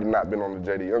might have not been on the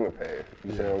J.D. Younger path.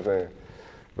 You see what I'm saying?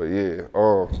 But yeah,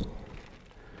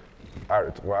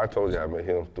 I told you I met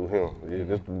him through him. Yeah,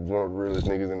 this was one of the realest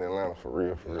niggas in Atlanta, for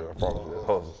real. I promise you.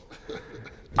 Hustle.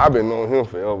 I've been knowing him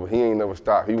forever. He ain't never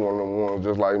stopped. He one of them ones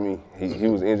just like me. He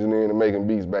was engineering and making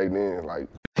beats back then. Like,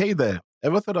 Hey there,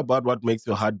 ever thought about what makes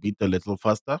your heart beat a little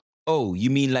faster? Oh, you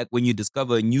mean like when you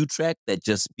discover a new track that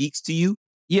just speaks to you?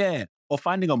 Yeah, or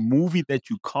finding a movie that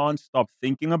you can't stop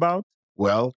thinking about?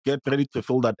 Well, get ready to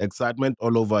feel that excitement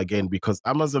all over again because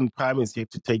Amazon Prime is here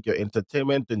to take your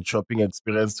entertainment and shopping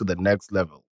experience to the next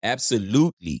level.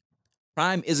 Absolutely.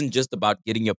 Prime isn't just about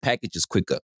getting your packages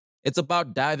quicker. It's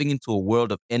about diving into a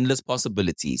world of endless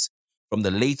possibilities, from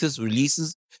the latest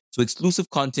releases to exclusive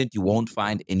content you won't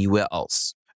find anywhere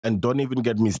else. And don't even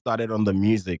get me started on the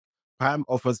music. Prime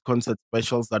offers concert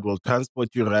specials that will transport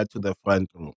you right to the front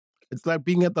row. It's like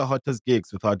being at the hottest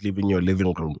gigs without leaving your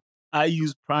living room. I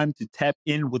use Prime to tap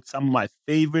in with some of my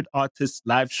favorite artists'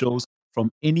 live shows from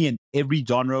any and every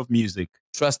genre of music.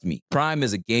 Trust me, Prime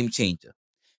is a game changer.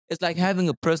 It's like having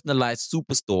a personalized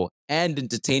superstore and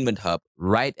entertainment hub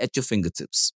right at your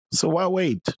fingertips. So why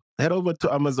wait? Head over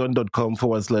to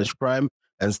amazon.com/prime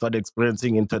and start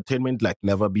experiencing entertainment like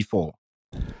never before.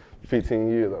 15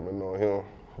 years I've been knowing him.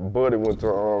 Buddy went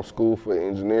to school for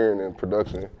engineering and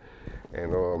production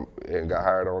and got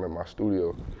hired on in my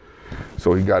studio.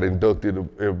 So he got inducted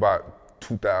in about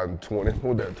 2020. What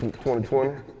was that,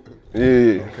 2020?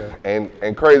 Yeah. Okay.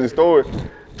 And crazy story,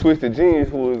 Twisted Genius,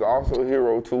 who is also a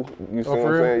hero too. You see what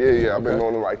I'm saying? Yeah. I've been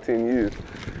knowing him like 10 years.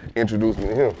 Introduced me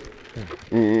to him.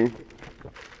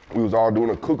 Mm-hmm. We was all doing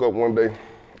a cook-up one day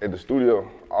at the studio.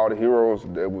 All the heroes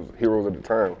that was heroes at the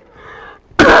time.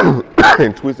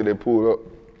 And Twisted had pulled up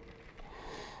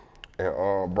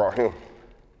and brought him.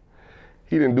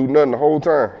 He didn't do nothing the whole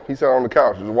time. He sat on the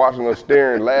couch, just watching us,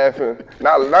 staring, laughing.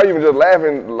 Not even just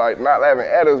laughing, like not laughing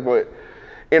at us, but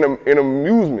in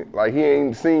amusement. Like he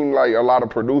ain't seen like a lot of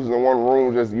producers in one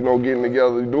room just, you know, getting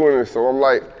together doing this. So I'm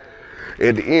like,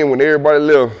 at the end when everybody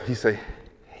left, he say,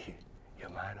 "Hey, you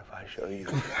mind if I show you?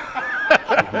 You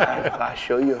mind if I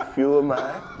show you a few of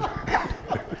mine?"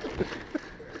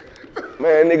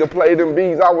 Man, nigga played them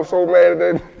beats. I was so mad at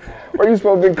that. Bro, you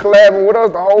supposed to be collabing with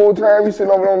us the whole time. You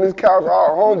sitting over on this couch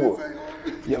all humble.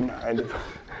 You mind if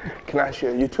can I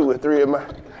share you 2 or 3 of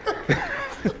mine?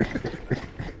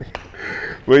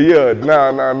 But yeah,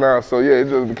 nah. So yeah, it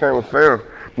just became a fan.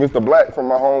 Mr. Black from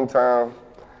my hometown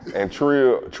and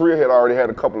Trill had already had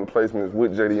a couple of placements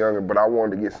with J.D. Younger, but I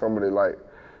wanted to get somebody like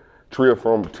Trill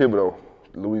from Thibodaux,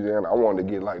 Louisiana. I wanted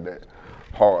to get like that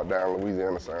hard down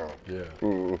Louisiana sound. Yeah.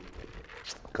 Mm-hmm.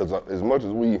 Cause as much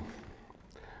as we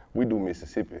do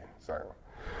Mississippi sound,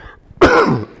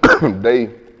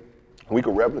 we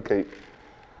could replicate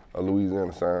a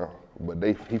Louisiana sound, but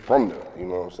he from there, you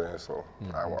know what I'm saying? So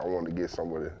I wanted to get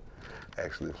somebody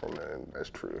actually from there, and that's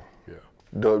true. Yeah.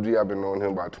 Dub G, I've been knowing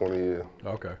him about 20 years.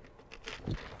 Okay.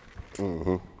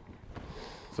 Mm-hmm.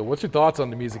 So what's your thoughts on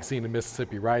the music scene in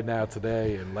Mississippi right now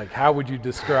today, and like how would you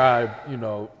describe, you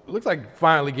know, it looks like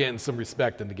finally getting some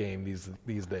respect in the game these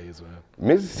days, man.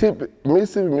 Mississippi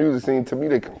music scene, to me,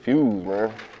 they confused,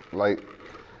 man. Like,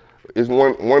 it's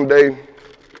one day,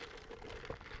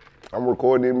 I'm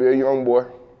recording NBA Youngboy.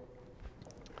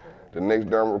 The next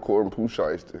day I'm recording Pooh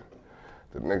Shiesty.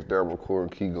 The next day I'm recording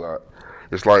Key Glock.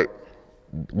 It's like,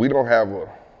 we don't have a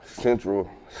central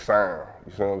sound,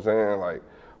 you see what I'm saying? Like,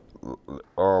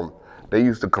 they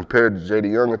used to compare J.D.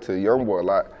 Younger to Youngboy a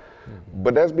lot,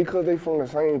 but that's because they from the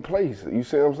same place. You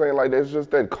see what I'm saying? Like, that's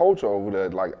just that culture over there.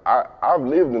 Like, I've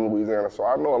lived in Louisiana, so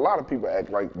I know a lot of people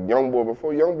act like Youngboy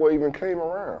before Youngboy even came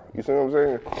around. You see what I'm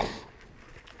saying?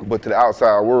 But to the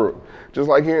outside world, just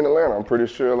like here in Atlanta, I'm pretty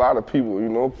sure a lot of people, you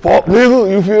know, fuck nigga,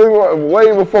 you feel me?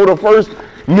 Way before the first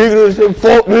nigga said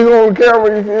fuck nigga on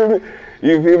camera, you feel me?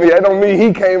 You feel me? That don't mean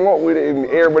he came up with it and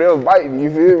everybody else biting.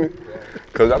 You feel me?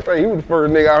 Cause I think he was the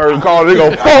first nigga I heard call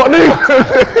nigga fuck nigga.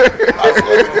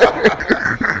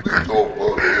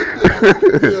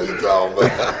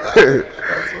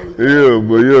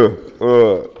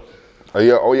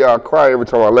 I cry every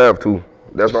time I laugh too.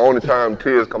 That's the only time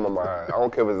tears come in my eyes. I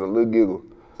don't care if it's a little giggle,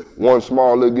 one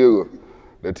small little giggle,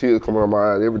 the tears come in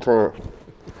my eyes every time.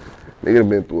 Nigga done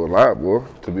been through a lot, boy,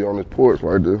 to be on this porch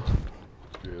right there.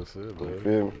 Yes, it, man. You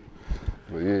feel me?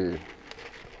 But yeah,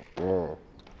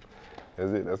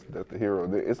 that's it. That's the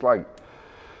hero. It's like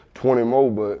 20 more,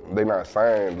 but they not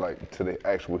signed like to the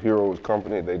actual Heroes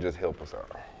company. They just help us out.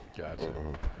 Gotcha.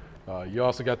 You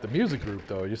also got the music group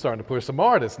though. You're starting to push some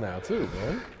artists now too,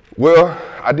 man. Well,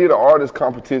 I did an artist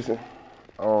competition.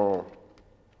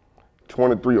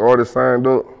 23 artists signed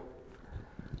up,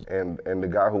 and the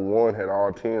guy who won had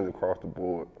all 10s across the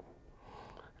board.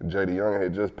 JD Young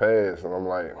had just passed, and I'm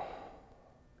like,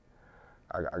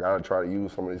 I gotta try to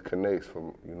use some of these connects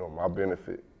for my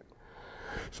benefit.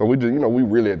 So we just we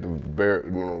really at the bare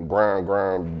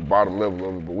ground bottom level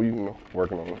of it, but we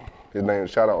working on it. His name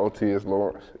is shout out OTS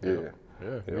Lawrence. Yeah.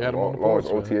 We had him on the Lawrence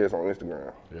porch, OTS on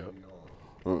Instagram. Yeah.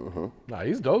 Nah,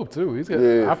 he's dope too. He's got.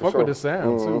 I fuck with his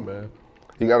sound too, man.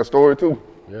 He got a story too.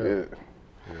 Yeah.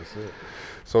 That's it.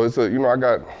 So it's I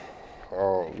got,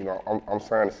 I'm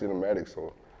signed to Cinematic,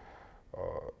 so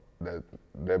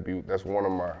that's one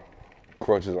of my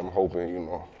crutches. I'm hoping,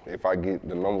 if I get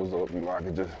the numbers up, I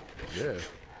can just,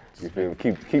 you feel me,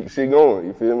 keep the shit going.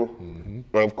 You feel me? Mm-hmm.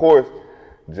 But of course,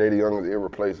 JD Young is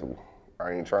irreplaceable.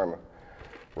 I ain't trying to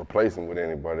replace him with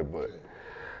anybody, but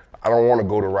I don't want to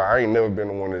go to route. I ain't never been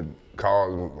the one that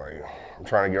calls like I'm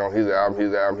trying to get on his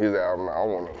album. I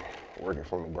want to work it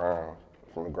from the ground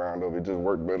up. It just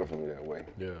worked better for me that way.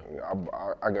 Yeah.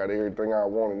 I got everything I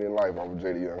wanted in life. I'm with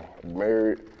JD Young.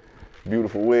 Married,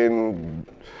 beautiful wedding,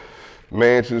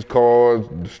 mansions, cars,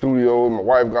 the studio. My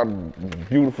wife got a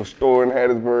beautiful store in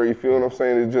Hattiesburg. You feel what I'm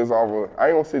saying? It's just I ain't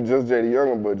gonna say just JD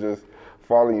Young, but just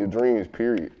following your dreams,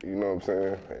 period. You know what I'm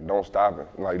saying? And don't stop it.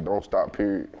 Like, don't stop,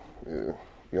 period. Yeah.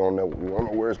 You don't know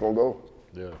where it's gonna go.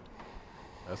 Yeah.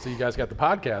 I see you guys got the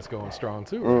podcast going strong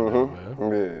too. Mm-hmm. Right now,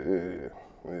 man.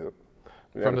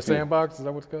 Yeah. From the Sandbox, is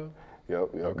that what it's called?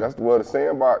 Yep. Okay. That's the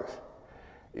Sandbox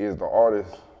is the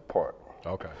artist part.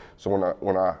 Okay. So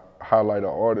when I highlight an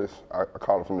artist, I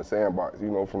call it from the Sandbox.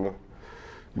 From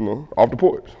the off the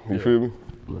porch. You feel me?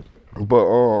 But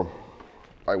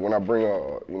like when I bring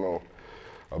a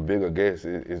bigger guest,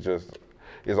 it's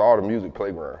all the music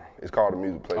playground. It's called the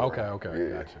music playground. Okay,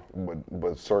 yeah. Gotcha.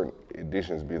 But certain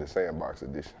editions be the Sandbox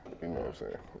edition. You know what I'm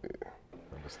saying? Yeah.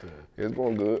 Understood. It's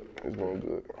going good.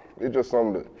 It's just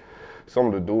something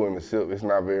to do in the SIP. It's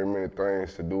not very many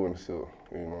things to do in the SIP.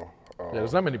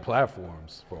 There's not many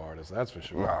platforms for artists. That's for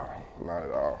sure. Nah, not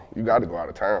at all. You got to go out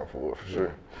of town for it, for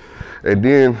sure. And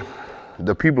then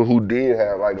the people who did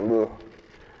have like a little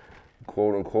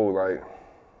quote unquote like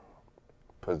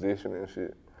position and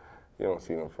shit, you don't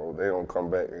see them folks. They don't come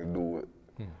back and do it.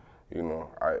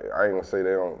 I ain't gonna say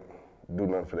they don't do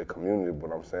nothing for their community,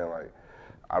 but I'm saying like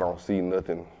I don't see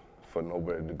nothing for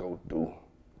nobody to go do.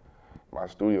 My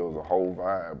studio is a whole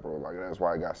vibe, bro. Like that's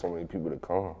why I got so many people to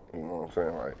come. You know what I'm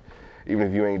saying? Like even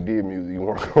if you ain't did music, you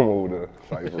wanna come over there.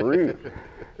 Like for real.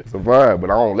 It's a vibe,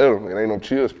 but I don't let them. It ain't no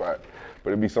chill spot.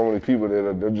 But it be so many people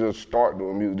that just start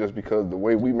doing music just because the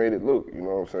way we made it look. You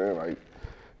know what I'm saying? Like,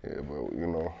 yeah, but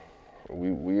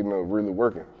we end up really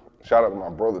working. Shout out to my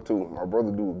brother too. My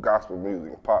brother do gospel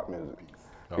music and pop music.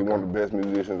 He one of the best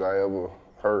musicians I ever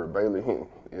heard. Bailey Hinton.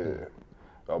 Yeah.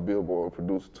 A Billboard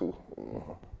producer too.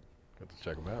 Got to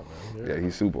check him out, man. Yeah,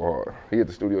 he's super hard. He at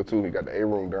the studio too. He got the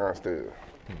A-room downstairs.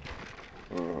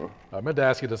 I meant to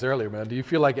ask you this earlier, man. Do you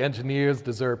feel like engineers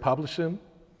deserve publishing?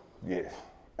 Yes.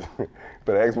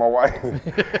 Better ask my wife.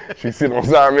 She sit on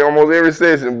side me almost every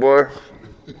session, boy.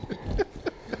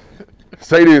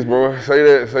 Say this, bro. Say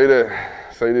that.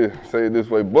 Say it this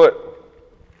way. But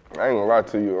I ain't gonna lie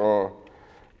to you.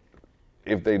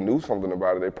 If they knew something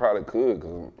about it, they probably could.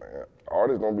 Cause man,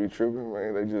 artists don't be tripping,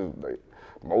 man.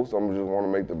 Most of them just want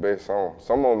to make the best song.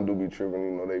 Some of them do be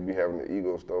tripping, they be having the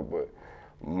ego stuff. But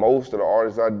most of the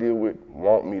artists I deal with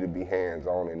want me to be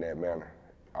hands-on in that manner.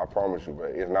 I promise you,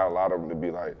 but it's not a lot of them to be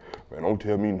like, man, don't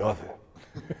tell me nothing.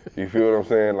 You feel what I'm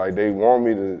saying? Like they want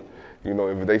me to,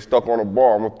 if they stuck on a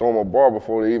bar, I'm gonna throw them a bar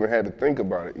before they even had to think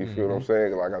about it. You feel what I'm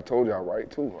saying? Like I told you, I write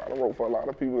too. I done wrote for a lot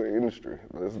of people in the industry.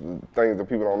 This is the things that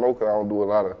people don't know because I don't do a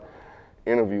lot of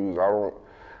interviews.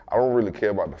 I don't really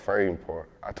care about the fame part.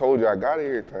 I told you I got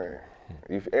everything.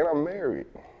 And I'm married.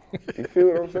 You feel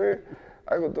what I'm saying?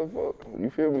 Like, what the fuck? You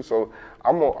feel me? So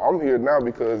I'm here now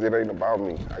because it ain't about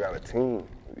me. I got a team.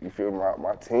 You feel me?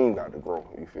 My team got to grow.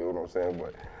 You feel what I'm saying?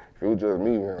 But if it was just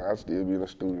me, man, I'd still be in the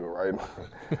studio right now.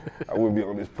 I wouldn't be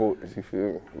on this porch. You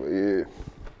feel me? But yeah.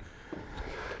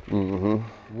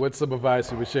 What's some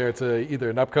advice you would share to either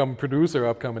an upcoming producer or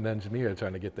upcoming engineer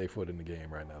trying to get their foot in the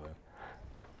game right now? Then?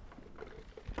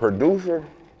 Producer,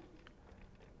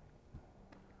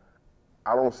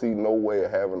 I don't see no way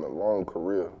of having a long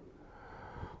career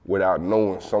without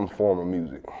knowing some form of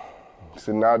music.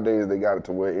 So nowadays they got it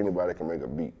to where anybody can make a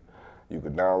beat. You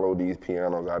could download these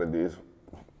pianos out of this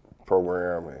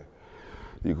program and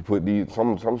you could put these,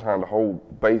 sometimes the whole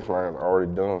bass line is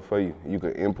already done for you. You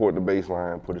could import the bass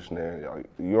line, put a snare,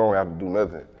 you don't have to do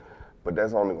nothing. But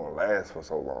that's only gonna last for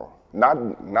so long. Not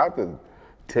the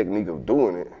technique of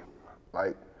doing it,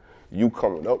 like you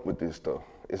coming up with this stuff.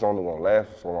 It's only gonna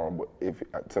last for so long, but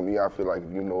to me, I feel like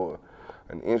if you know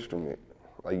an instrument,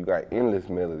 like you got endless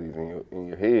melodies in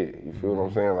your head, you feel what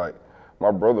I'm saying? Like,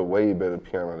 my brother way better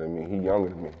piano than me, he younger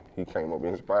than me. He came up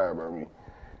inspired by me.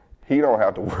 He don't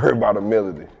have to worry about a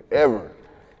melody, ever.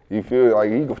 You feel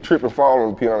like he could trip and fall on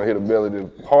the piano and hit a melody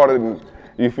harder than,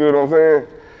 you feel what I'm saying?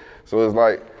 So it's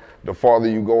like, the farther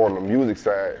you go on the music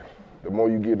side, the more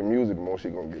you get the music, the more she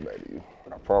gonna get back to you.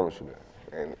 I promise you that.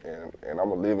 And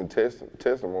I'm a living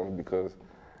testimony because,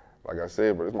 like I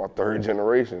said, but it's my third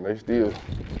generation. They still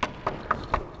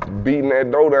beating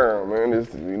that dough down, man.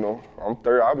 It's, you know, I'll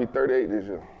be 38 this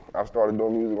year. I started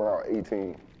doing music when I was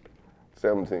 18,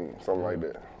 17, something like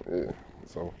that. Yeah,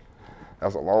 so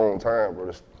that's a long time,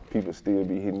 bro. People still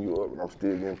be hitting you up, and I'm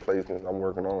still getting placements. I'm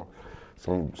working on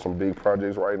some big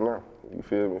projects right now. You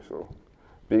feel me? So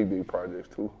big projects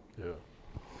too. Yeah.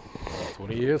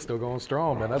 20 years, still going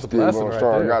strong, man. That's still a blessing going right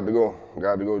strong. there. Got to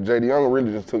go. JD Young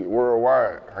really just took it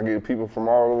worldwide. I get people from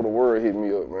all over the world hitting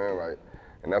me up, man. Like,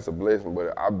 and that's a blessing.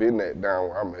 But I've been that down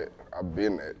where I'm at. I've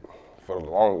been that for the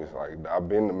longest. Like, I've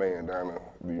been the man down there.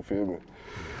 Do you feel me?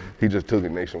 He just took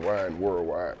it nationwide and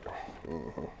worldwide.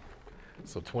 Mm-hmm.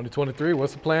 So 2023,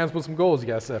 what's the plans? What's some goals you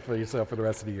got set for yourself for the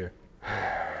rest of the year?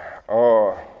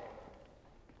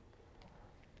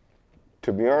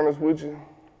 To be honest with you,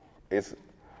 it's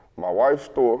my wife's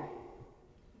store,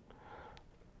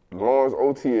 Lawrence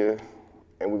OTS,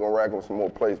 and we're gonna rack on some more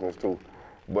placements too.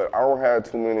 But I don't have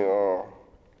too many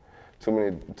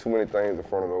things in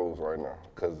front of those right now,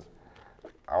 cause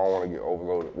I don't want to get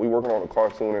overloaded. We working on a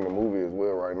cartoon and a movie as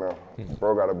well right now.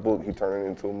 Bro got a book, he turned it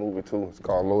into a movie too. It's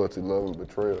called Loyalty, Love, and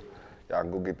Betrayal. Y'all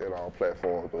can go get that on all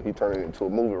platforms, but he turned it into a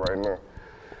movie right now.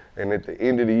 And at the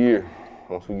end of the year,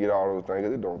 once we get all those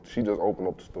things, she just opened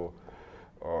up the store.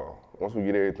 Once we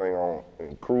get everything on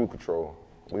in cruise control,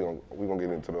 we gonna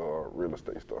get into the real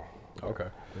estate stuff. Okay,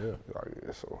 yeah.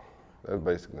 Yeah, so that's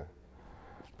basically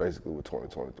what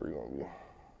 2023 gonna be.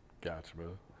 Gotcha,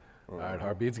 bro. All right,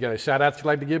 Heartbeatz, you got a shout out you'd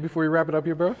like to give before you wrap it up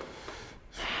here, bro?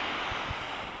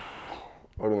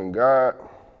 Other than God,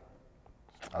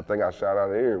 I think I shout out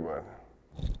to everybody.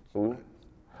 Who?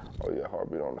 Oh yeah,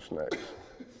 Heartbeat on the snacks.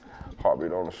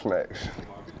 Heartbeat on the snacks.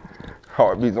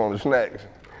 Heartbeats on the snacks.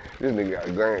 This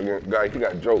nigga got gang, he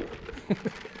got joke.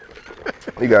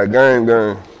 He got gang.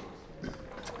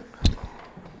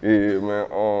 Yeah,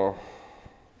 man.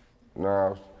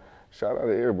 Nah, shout out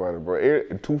to everybody, bro.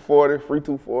 240, free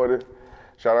 240.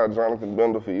 Shout out to Jonathan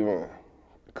Bender for even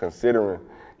considering.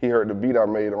 He heard the beat I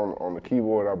made on the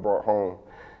keyboard I brought home.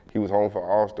 He was home for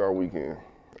All-Star Weekend,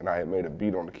 and I had made a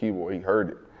beat on the keyboard. He heard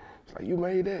it. He's like, "You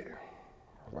made that?"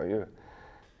 I was like, "Yeah."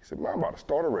 He said, "Man, I'm about to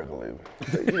start a record label." He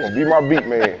said, "You gonna be my beat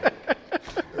man."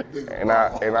 And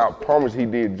I promise he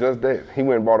did just that. He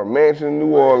went and bought a mansion in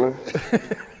New Orleans,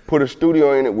 put a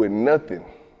studio in it with nothing.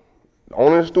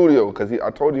 Only a studio, because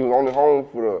I told you he was only home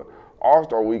for the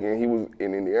All-Star Weekend. He was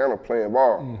in Indiana playing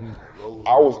ball. Mm-hmm.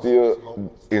 I was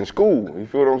still in school, you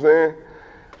feel what I'm saying?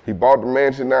 He bought the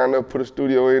mansion down there, put a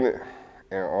studio in it,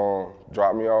 and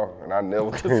dropped me off, and I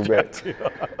never came back.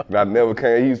 And I never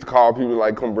came. He used to call people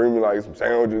like, come bring me like some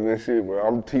sandwiches and shit, but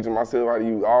I'm teaching myself how to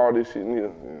use all this shit in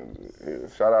here. Yeah,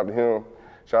 shout out to him.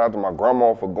 Shout out to my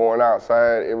grandma for going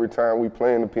outside every time we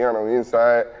playing the piano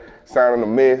inside, sounding a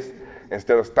mess.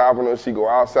 Instead of stopping us, she go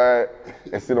outside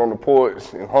and sit on the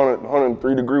porch in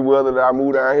 103-degree weather that I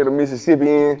moved down here to Mississippi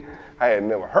in. I had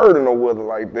never heard of no weather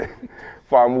like that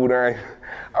before I moved down here.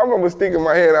 I remember sticking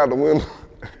my head out the window.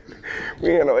 We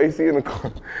had no AC in the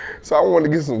car, so I wanted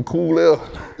to get some cool air.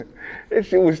 That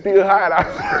shit was still hot out.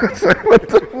 What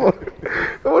the fuck?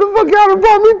 What the fuck y'all done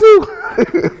brought me to?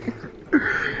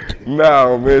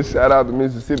 Nah, man, shout out to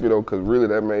Mississippi though, cause really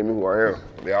that made me who I am.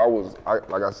 Yeah,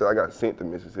 like I said, I got sent to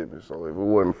Mississippi, so if it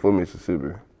wasn't for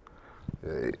Mississippi,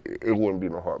 it wouldn't be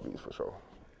no Heartbeatz for sure.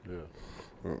 Yeah,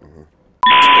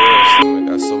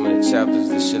 got so many chapters,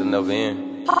 this shit'll never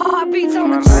end. Heartbeatz on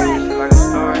the track.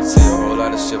 I see a whole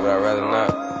lot of shit, but I'd rather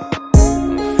not.